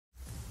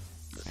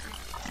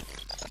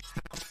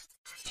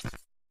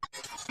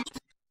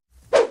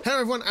Hello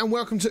everyone and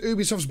welcome to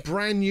Ubisoft's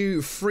brand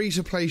new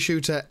free-to-play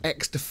shooter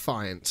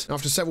XDefiant.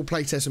 After several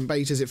playtests and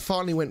betas, it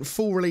finally went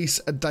full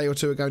release a day or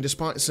two ago, and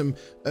despite some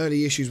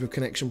early issues with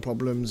connection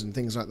problems and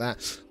things like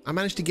that, I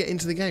managed to get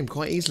into the game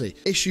quite easily.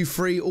 Issue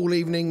free all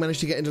evening,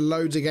 managed to get into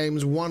loads of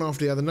games, one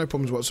after the other, no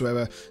problems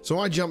whatsoever. So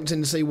I jumped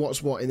in to see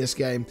what's what in this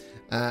game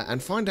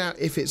and find out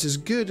if it's as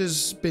good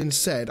as been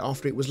said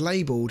after it was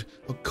labelled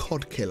a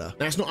COD killer.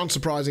 Now it's not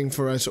unsurprising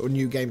for a sort of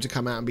new game to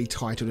come out and be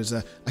titled as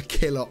a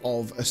killer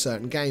of a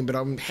certain game, but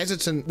I'm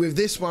hesitant with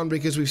this one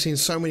because we've seen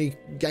so many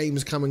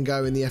games come and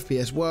go in the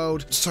FPS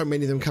world, so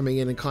many of them coming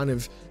in and kind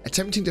of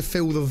attempting to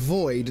fill the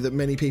void that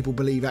many people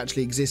believe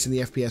actually exists in the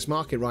FPS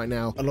market right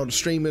now. A lot of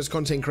streamers,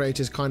 content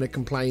creators kind of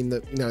complain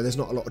that, you know, there's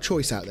not a lot of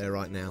choice out there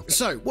right now.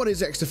 So what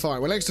is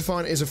XDefiant? Well,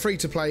 XDefiant is a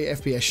free-to-play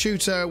FPS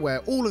shooter where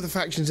all of the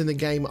factions in the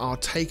game are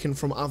taken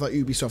from other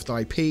Ubisoft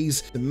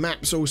IPs. The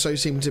maps also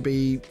seem to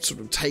be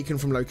sort of taken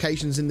from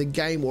locations in the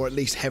game, or at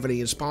least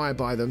heavily inspired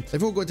by them.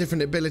 They've all got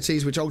different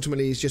abilities, which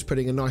ultimately is just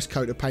putting a nice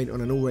coat of paint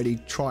on an already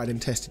tried and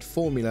tested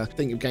formula.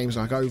 Think of games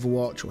like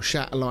Overwatch or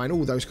Shatterline,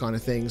 all those kind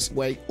of things,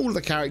 where all of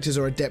the characters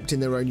are adept in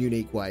their own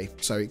unique way.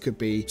 So it could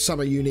be some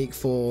are unique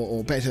for,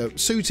 or better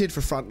suited for,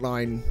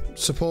 frontline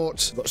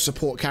support. You've got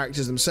support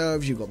characters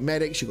themselves, you've got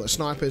medics, you've got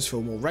snipers for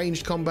more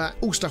ranged combat,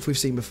 all stuff we've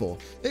seen before.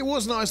 It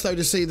was nice though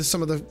to see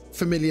some of the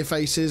familiar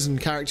faces and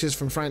characters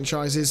from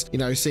franchises, you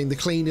know, seeing the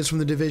cleaners from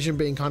The Division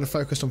being kind of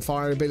focused on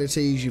fire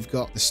abilities, you've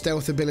got the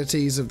stealth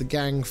abilities of the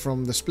gang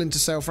from the Splinter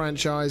Cell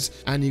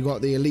franchise, and you've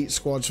got the elite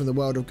squads from the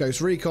world of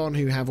Ghost Recon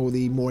who have all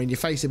the more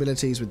in-your-face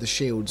abilities with the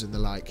shields and the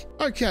like.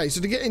 Okay,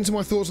 so to get into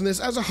my thoughts on this,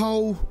 as a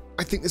whole,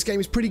 I think this game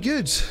is pretty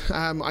good.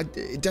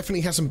 It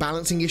definitely has some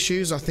balancing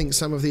issues. I think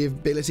some of the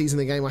abilities in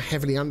the game are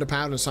heavily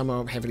underpowered and some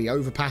are heavily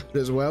overpowered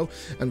as well,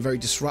 and very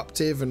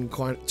disruptive and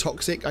quite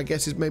toxic, I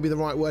guess is maybe the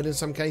right word in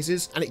some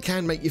cases. And it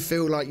can make you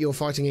feel like you're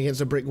fighting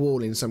against a brick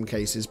wall in some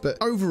cases. But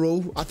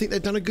overall, I think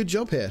they've done a good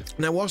job here.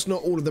 Now, whilst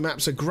not all of the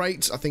maps are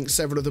great, I think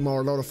several of them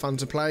are a lot of fun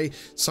to play.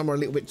 Some are a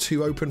little bit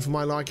too open for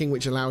my liking,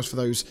 which allows for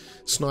those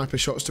sniper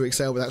shots to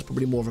excel, but that's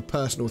probably more of a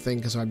personal thing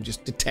because I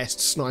just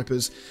detest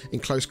snipers in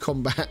close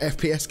combat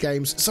FPS games.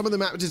 Some of the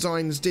map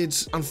designs did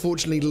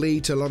unfortunately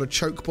lead to a lot of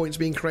choke points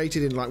being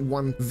created in like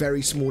one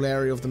very small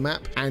area of the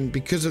map, and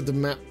because of the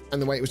map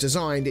and the way it was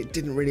designed, it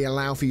didn't really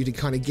allow for you to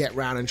kind of get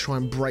around and try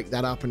and break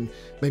that up and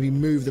maybe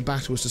move the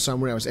battles to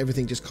somewhere else.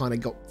 Everything just kind of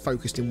got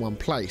focused in one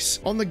place.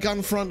 On the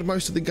gun front,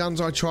 most of the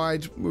guns I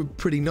tried were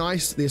pretty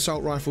nice. The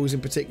assault rifles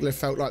in particular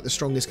felt like the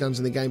strongest guns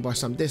in the game by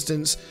some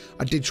distance.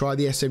 I did try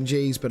the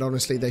SMGs, but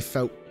honestly they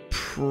felt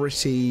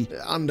pretty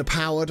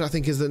underpowered, I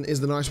think is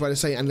the nice way to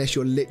say it, unless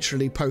you're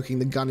literally poking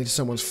the gun into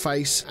someone's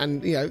face.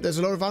 And you know, there's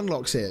a lot of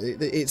unlocks here.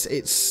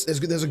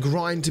 There's a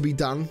grind to be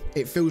done.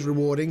 It feels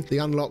rewarding. The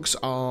unlocks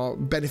are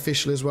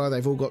beneficial as well.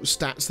 They've all got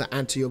stats that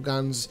add to your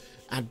guns,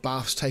 add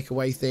buffs, take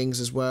away things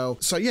as well.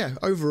 So yeah,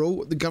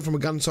 overall, the gun from a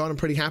gun side, I'm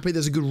pretty happy.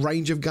 There's a good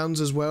range of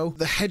guns as well.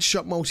 The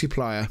headshot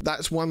multiplier,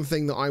 that's one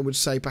thing that I would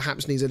say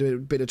perhaps needs a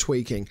bit of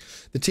tweaking.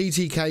 The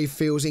TTK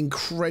feels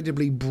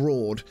incredibly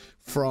broad,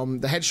 from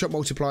the headshot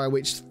multiplier,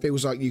 which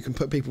feels like you can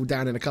put people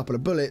down in a couple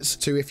of bullets,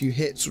 to if you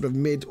hit sort of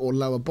mid or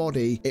lower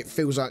body, it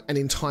feels like an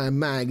entire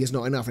mag is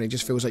not enough and it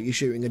just feels like you're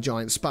shooting a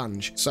giant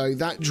sponge. So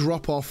that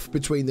drop off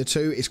between the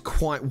two is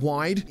quite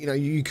wide. You know,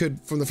 you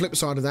could, from the flip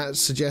side of that,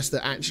 suggest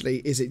that actually,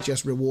 is it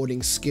just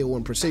rewarding skill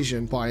and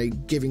precision by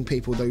giving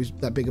people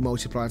that bigger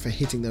multiplier for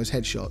hitting those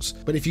headshots?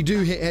 But if you do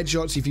hit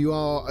headshots, if you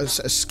are a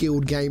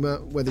skilled gamer,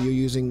 whether you're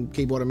using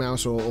keyboard and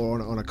mouse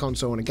or on a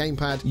console, on a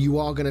gamepad, you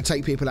are going to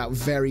take people out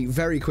very,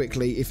 very quickly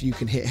if you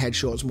can hit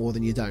headshots more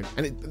than you don't.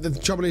 And the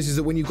trouble is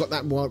that when you've got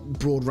that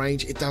broad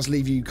range, it does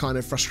leave you kind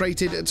of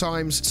frustrated at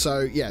times.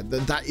 So yeah,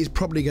 that is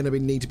probably going to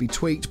need to be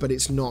tweaked, but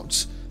it's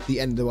not the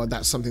end of the world.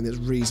 That's something that's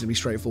reasonably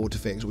straightforward to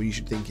fix, or you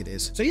should think it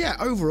is. So yeah,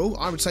 overall,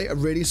 I would say a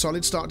really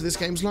solid start to this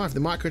game's life. The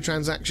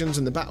microtransactions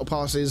and the battle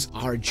passes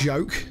are a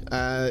joke.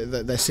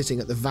 That they're sitting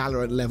at the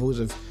Valorant levels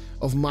of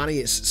money.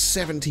 It's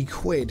 70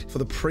 quid for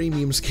the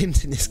premium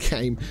skins in this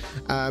game,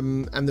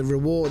 and the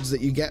rewards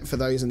that you get for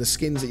those and the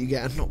skins that you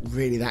get are not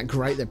really that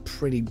great. They're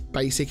pretty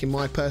basic in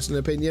my personal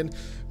opinion.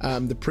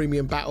 The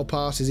premium battle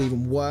pass is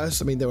even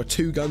worse. I mean, there are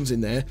two guns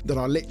in there that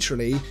are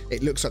literally,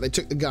 it looks like they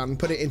took the gun,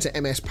 put it into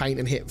MS Paint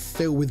and hit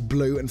fill with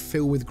blue and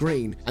fill with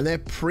green, and they're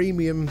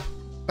premium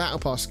battle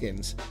pass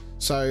skins.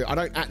 So I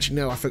don't actually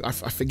know, I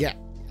forget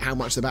how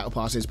much the battle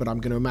pass is, but I'm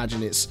going to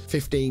imagine it's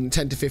 10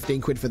 to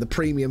 15 quid for the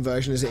premium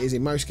version, as it is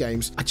in most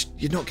games.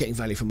 You're not getting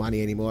value for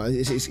money anymore.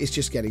 It's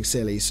just getting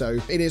silly. So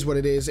it is what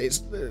it is.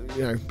 It's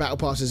you know, battle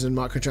passes and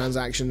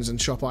microtransactions and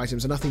shop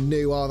items are nothing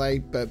new, are they?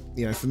 But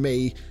you know, for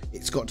me,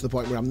 it's got to the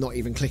point where I'm not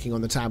even clicking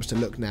on the tabs to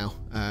look now.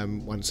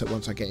 Once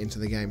I get into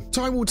the game,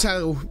 time will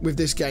tell with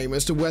this game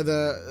as to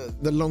whether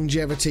the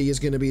longevity is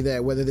going to be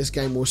there, whether this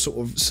game will sort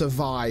of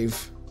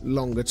survive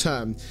longer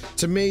term.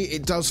 To me,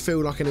 it does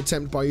feel like an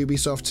attempt by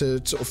Ubisoft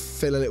to sort of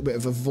fill a little bit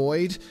of a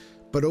void,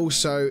 but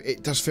also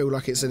it does feel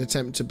like it's an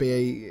attempt to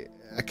be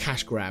a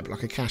cash grab,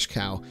 like a cash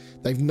cow.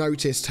 They've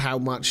noticed how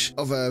much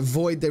of a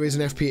void there is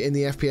in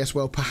the FPS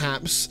world,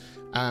 perhaps,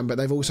 but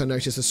they've also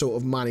noticed the sort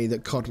of money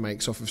that COD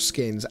makes off of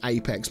skins,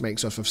 Apex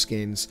makes off of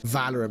skins,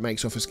 Valorant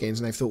makes off of skins,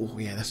 and they've thought, oh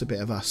yeah, that's a bit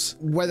of us.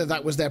 Whether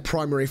that was their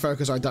primary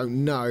focus, I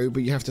don't know,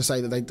 but you have to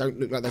say that they don't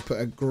look like they've put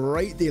a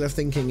great deal of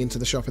thinking into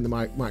the shop and the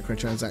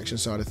microtransaction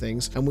side of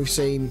things, and we've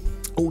seen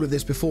all of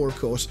this before, of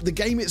course. The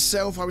game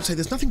itself, I would say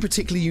there's nothing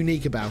particularly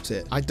unique about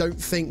it. I don't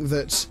think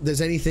that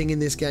there's anything in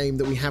this game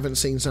that we haven't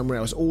seen somewhere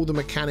else. All the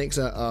mechanics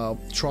are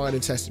tried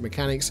and tested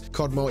mechanics.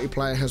 COD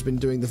multiplayer has been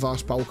doing the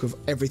vast bulk of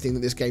everything that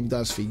this game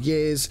does for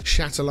years.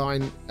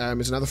 Shatterline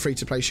is another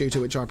free-to-play shooter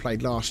which I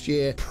played last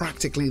year.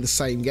 Practically the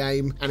same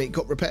game, and it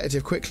got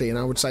repetitive quickly, and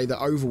I would say that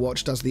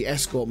Overwatch does the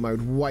escort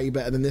mode way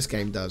better than this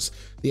game does.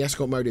 The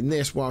escort mode in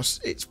this,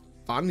 whilst it's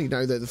fun, you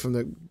know, that from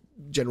the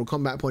general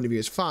combat point of view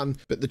is fun,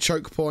 but the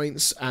choke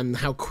points and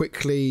how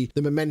quickly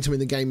the momentum in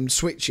the game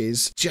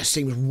switches just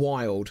seems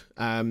wild,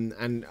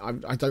 and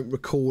I don't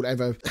recall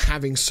ever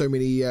having so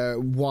many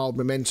wild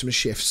momentum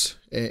shifts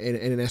in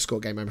an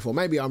escort game before.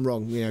 Maybe I'm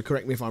wrong, you know,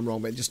 correct me if I'm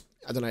wrong, but just,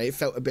 I don't know, it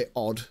felt a bit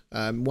odd.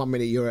 1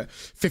 minute you're at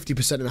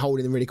 50% and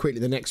holding them really quickly,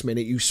 the next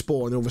minute you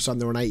spawn and all of a sudden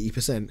they're on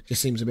 80%.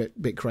 Just seems a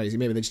bit crazy.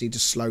 Maybe they just need to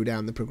slow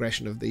down the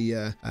progression of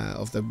the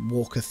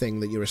walker thing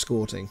that you're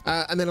escorting.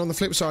 And then on the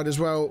flip side as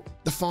well,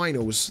 the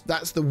finals.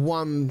 That's the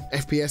one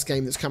FPS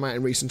game that's come out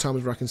in recent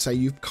times where I can say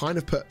you've kind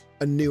of put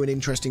a new and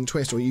interesting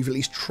twist, or you've at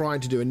least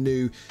tried to do a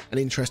new and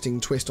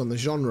interesting twist on the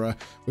genre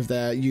with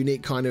their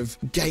unique kind of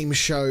game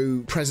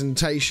show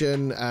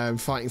presentation,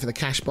 fighting for the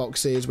cash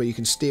boxes where you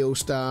can steal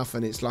stuff,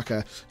 and it's like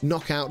a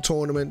knockout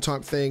tournament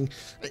type thing.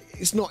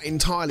 It's not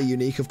entirely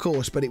unique, of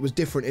course, but it was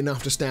different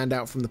enough to stand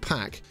out from the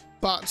pack.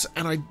 But,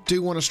 and I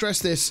do want to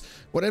stress this,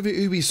 whatever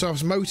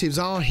Ubisoft's motives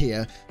are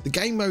here, the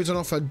game modes on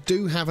offer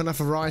do have enough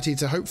variety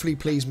to hopefully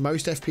please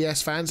most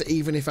FPS fans,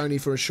 even if only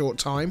for a short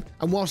time.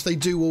 And whilst they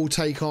do all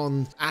take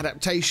on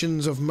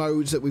adaptations of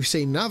modes that we've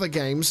seen in other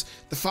games,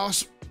 the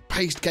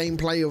fast-paced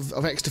gameplay of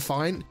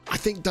XDefiant, I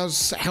think,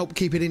 does help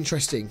keep it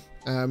interesting.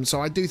 So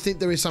I do think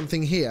there is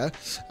something here,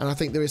 and I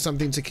think there is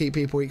something to keep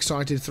people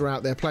excited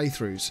throughout their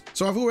playthroughs.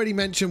 So I've already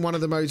mentioned one of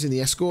the modes in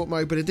the escort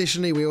mode, but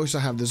additionally we also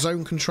have the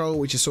zone control,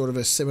 which is sort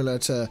of similar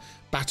to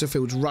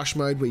Battlefield's rush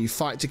mode, where you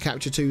fight to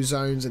capture 2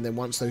 zones, and then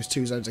once those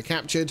 2 zones are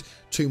captured,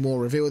 2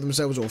 more reveal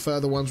themselves, or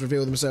further ones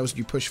reveal themselves,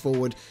 you push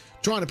forward,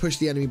 trying to push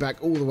the enemy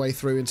back all the way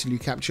through until you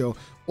capture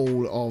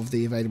all of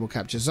the available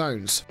capture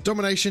zones.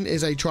 Domination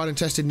is a tried and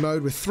tested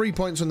mode with 3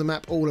 points on the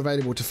map, all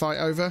available to fight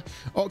over.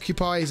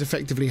 Occupy is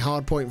effectively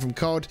hardpoint from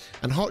COD,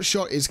 and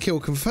Hotshot is kill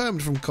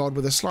confirmed from COD,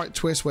 with a slight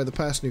twist where the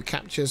person who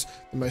captures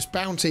the most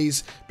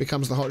bounties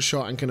becomes the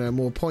hotshot and can earn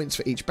more points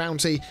for each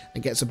bounty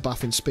and gets a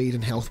buff in speed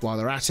and health while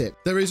they're at it.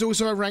 There is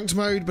also a ranked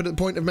mode, but at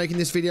the point of making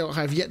this video I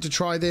have yet to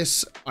try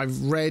this.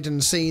 I've read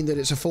and seen that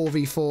it's a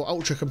 4v4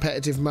 ultra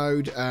competitive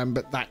mode,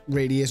 but that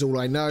really is all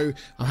I know.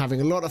 I'm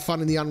having a lot of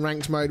fun in the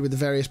unranked mode with the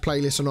various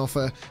playlists on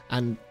offer,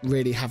 and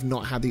really have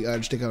not had the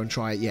urge to go and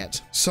try it yet.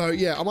 So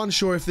yeah, I'm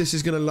unsure if this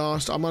is going to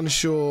last. I'm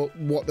unsure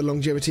what the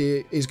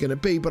longevity is going to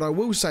be, but I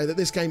will say that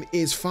this game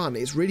is fun.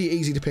 It's really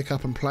easy to pick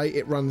up and play.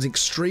 It runs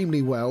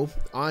extremely well.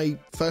 I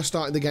first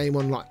started the game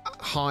on like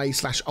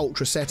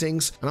high/ultra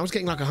settings, and I was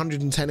getting like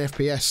 110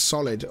 FPS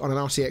solid on an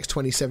RTX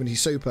 2070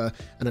 Super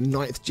and a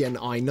 9th gen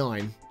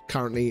i9.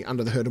 Currently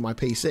under the hood of my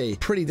PC.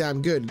 Pretty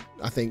damn good,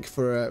 I think,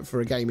 for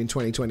a game in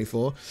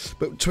 2024.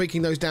 But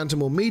tweaking those down to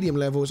more medium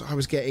levels, I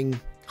was getting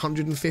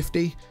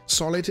 150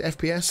 solid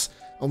FPS.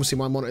 Obviously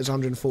my monitor is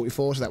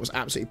 144, so that was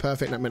absolutely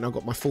perfect. That meant I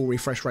got my full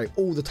refresh rate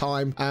all the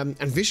time, and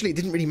visually it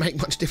didn't really make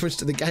much difference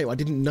to the game. I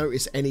didn't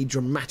notice any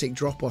dramatic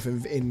drop off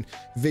in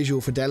visual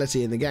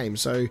fidelity in the game.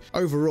 So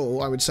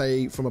overall, I would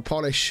say from a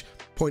polish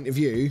point of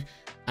view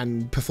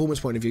and performance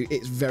point of view,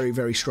 it's very,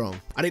 very strong.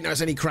 I didn't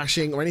notice any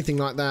crashing or anything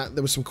like that.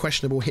 There was some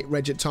questionable hit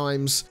reg at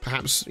times.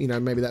 Perhaps, you know,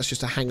 maybe that's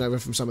just a hangover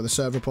from some of the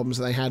server problems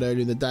that they had earlier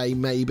in the day,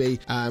 maybe.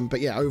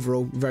 But yeah,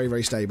 overall, very,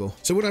 very stable.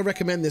 So would I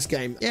recommend this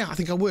game? Yeah, I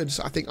think I would.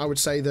 I think I would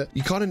say that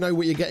you kind of know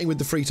what you're getting with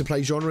the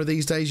free-to-play genre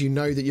these days. You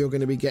know that you're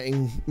going to be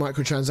getting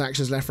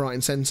microtransactions left, right,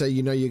 and center.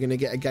 You know you're going to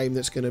get a game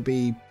that's going to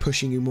be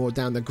pushing you more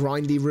down the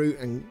grindy route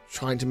and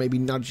trying to maybe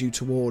nudge you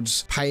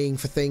towards paying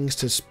for things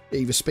to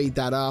either speed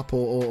that up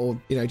or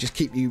you know, just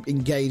keep you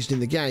engaged in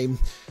the game.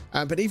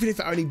 But even if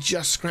it only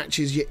just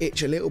scratches your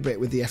itch a little bit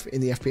with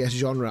in the FPS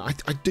genre,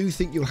 I do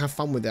think you'll have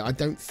fun with it. I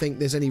don't think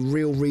there's any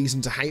real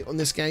reason to hate on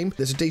this game.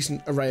 There's a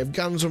decent array of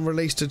guns on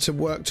release to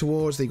work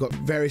towards. They've got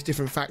various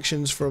different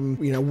factions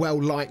from, you know,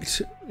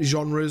 well-liked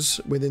genres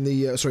within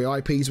the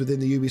IPs within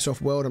the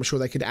Ubisoft world. I'm sure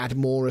they could add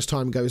more as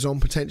time goes on,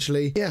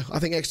 potentially. Yeah, I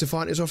think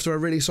XDefiant is off to a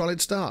really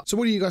solid start. So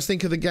what do you guys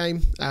think of the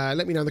game?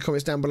 Let me know in the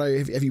comments down below.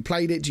 Have you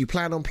played it? Do you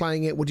plan on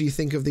playing it? What do you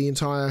think of the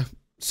entire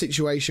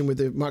situation with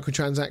the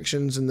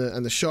microtransactions and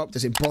the shop?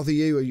 Does it bother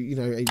you, or you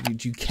know,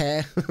 do you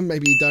care?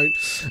 Maybe you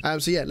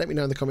don't. So yeah, let me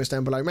know in the comments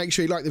down below. Make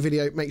sure you like the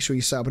video, make sure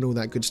you sub and all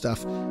that good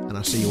stuff, and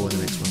I'll see you all in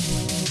the next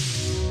one.